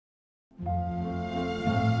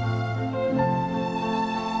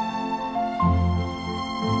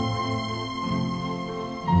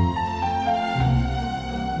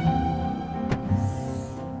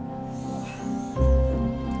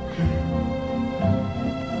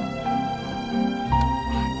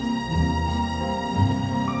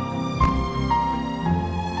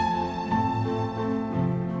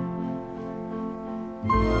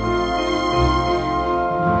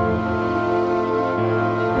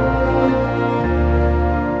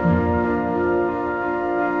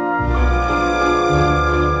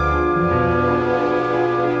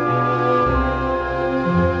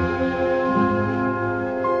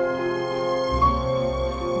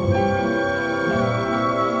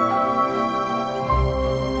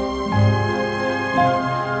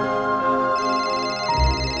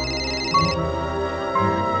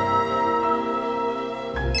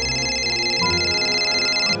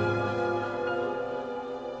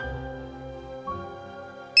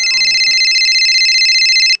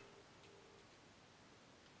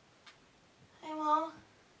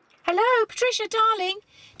Hello, Patricia, darling.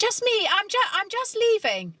 Just me. I'm just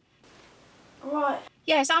leaving. Right.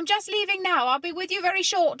 Yes, I'm just leaving now. I'll be with you very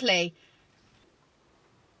shortly.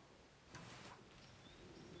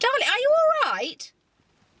 Darling, are you all right?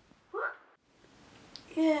 What?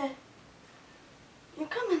 Yeah. You're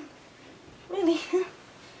coming. Really?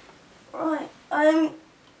 Right.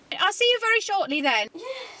 I'll see you very shortly then. Yeah,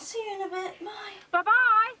 see you in a bit. Bye.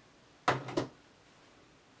 Bye-bye.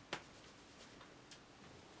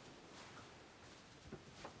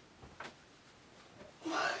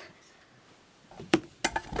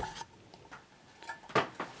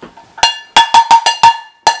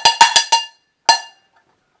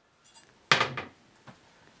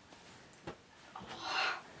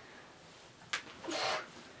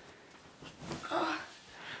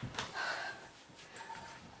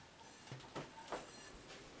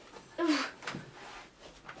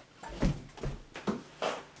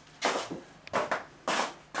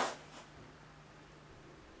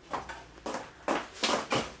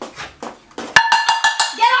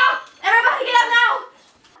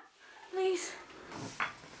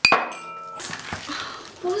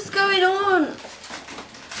 What's going on?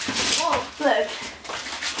 Oh, look.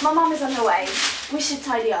 My mum is on her way. We should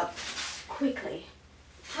tidy up. Quickly.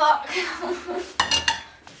 Fuck.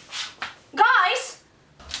 Guys!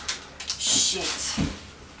 Shit.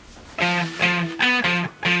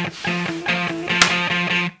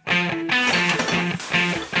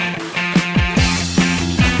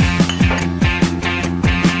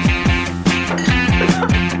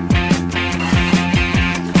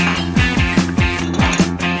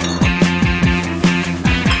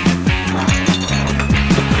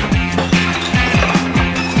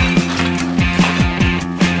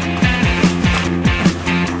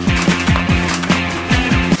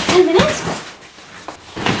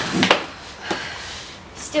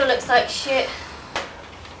 Still looks like shit.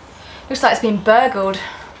 Looks like it's been burgled.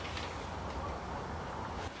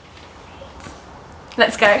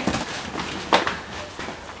 Let's go.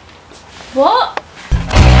 What?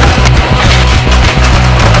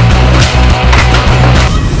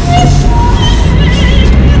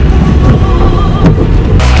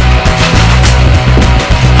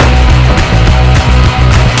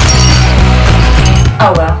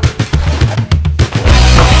 Oh well.